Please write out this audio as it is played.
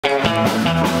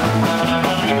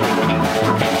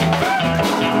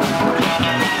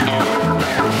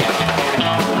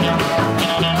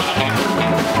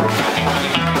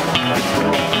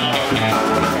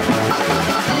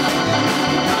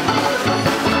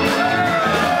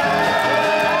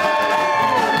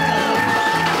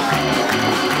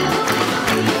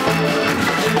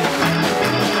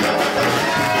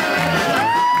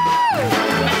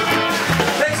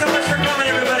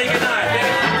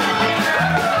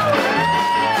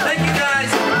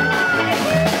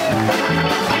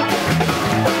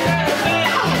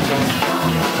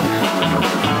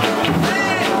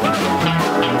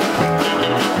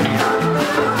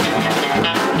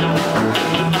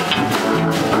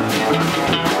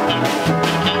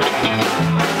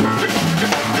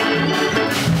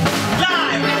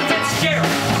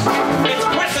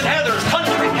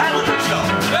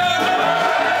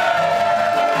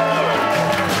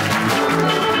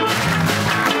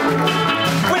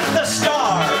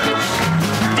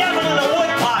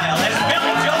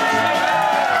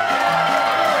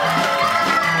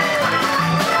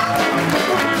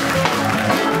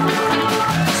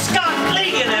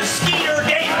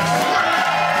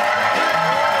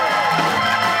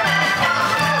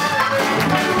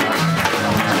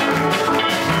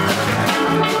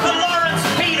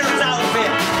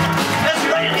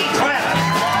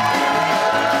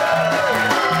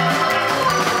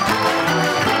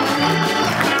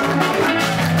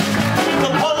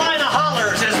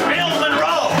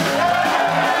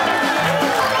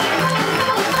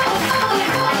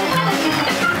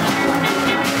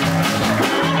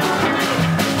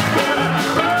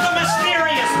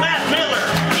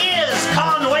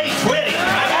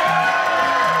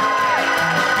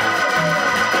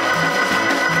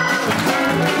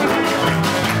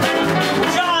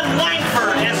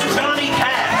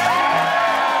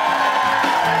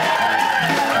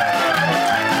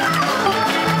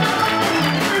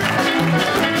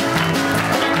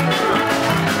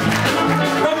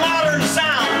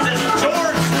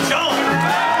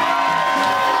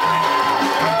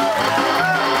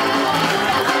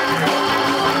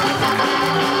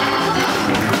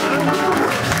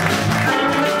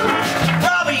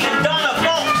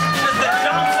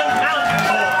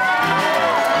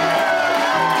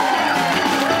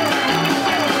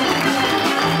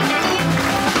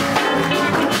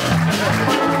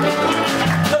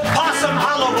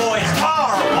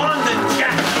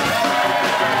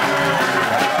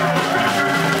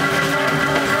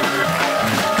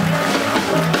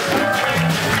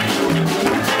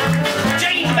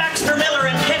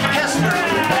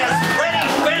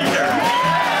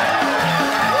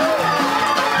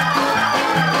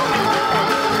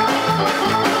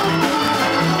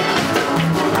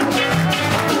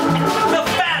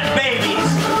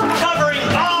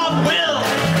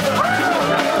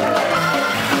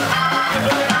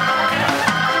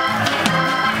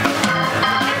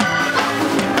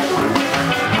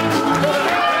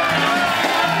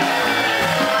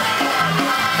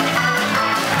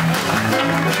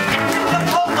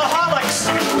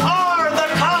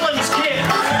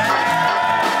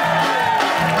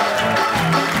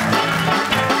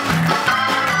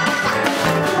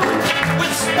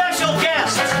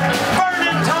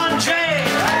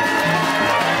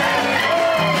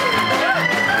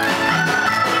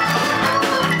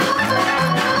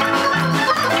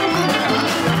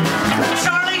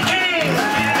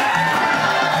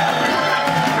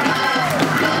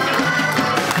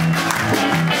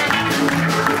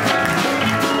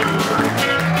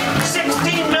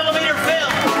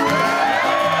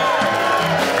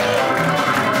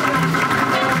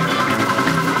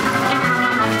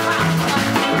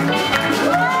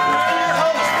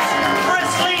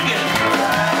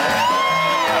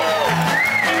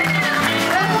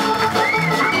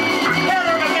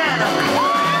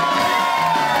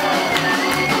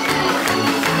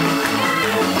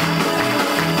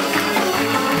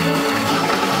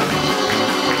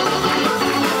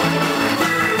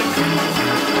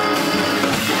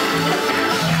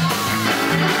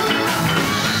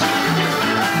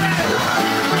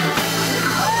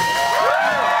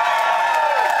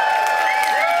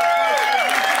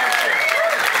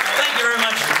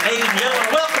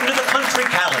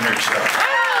calendar show.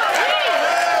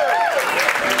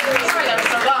 Sorry, that was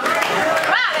so long.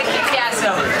 Wow, that kicked ass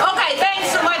though. Okay,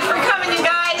 thanks so much for coming, you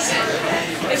guys.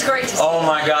 It's great to see you. Oh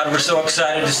my God, we're so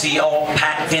excited to see you all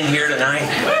packed in here tonight.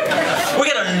 We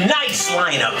got a nice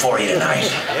lineup for you tonight.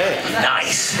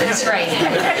 Nice. That's right.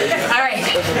 All right.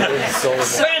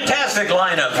 Fantastic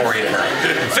lineup for you tonight.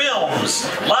 Films,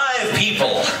 live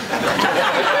people.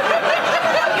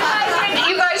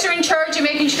 You guys are in charge of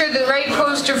making sure the right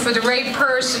poster for the right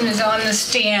person is on the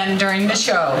stand during the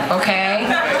show, okay?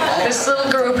 This little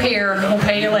group here will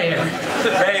pay you later.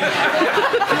 Baby.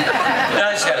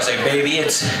 I just gotta say, baby,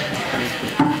 it's,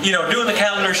 you know, doing the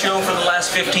calendar show for the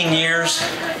last 15 years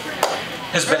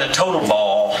has been a total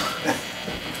ball.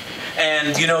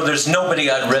 And, you know, there's nobody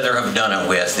I'd rather have done it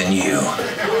with than you.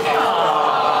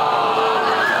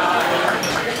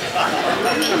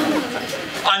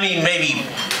 I mean, maybe,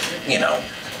 you know,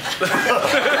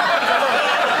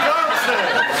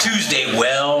 Tuesday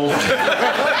Weld,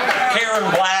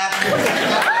 Karen Black.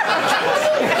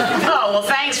 Oh, well,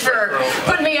 thanks for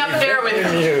putting me up there with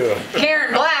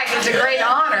Karen Black. It's a great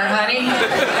honor, honey.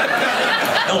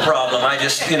 No problem. I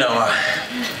just, you know,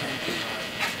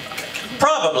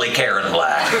 probably Karen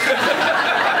Black.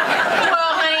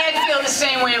 Well, honey, I feel the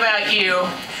same way about you.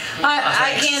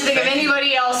 I can't think of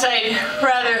anybody else I'd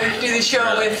rather do the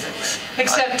show with,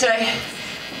 except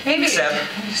maybe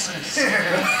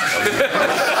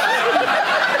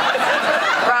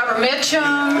Robert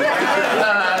Mitchum,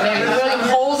 maybe William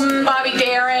Holden, Bobby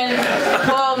Darin,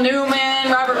 Paul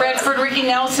Newman, Robert Redford, Ricky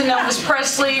Nelson, Elvis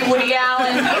Presley, Woody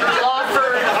Allen, Peter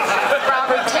Lawford,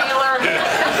 Robert Taylor.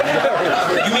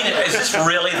 You mean, is this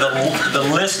really the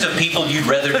list of people you'd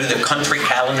rather do the country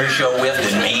calendar show with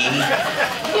than me?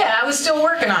 Yeah, I was still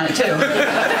working on it too.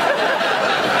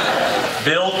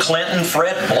 Bill Clinton,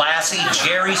 Fred Blassie,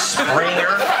 Jerry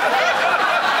Springer,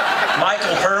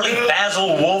 Michael Hurley,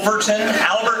 Basil Wolverton,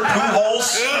 Albert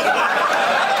Pujols,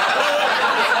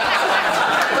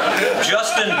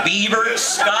 Justin Bieber,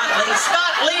 Scott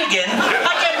Ligon.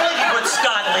 I can't believe you put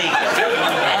Scott Ligon.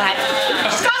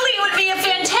 Scott Ligon would be a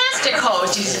fantastic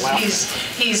host. He's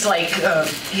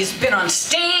been on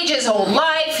stage his whole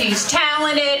life. He's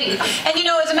talented, and you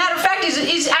know, as a matter of fact,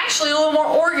 he's actually a little more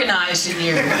organized than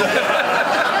you.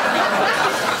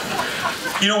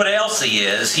 You know what else he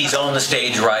is? He's on the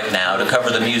stage right now to cover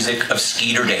the music of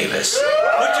Skeeter Davis.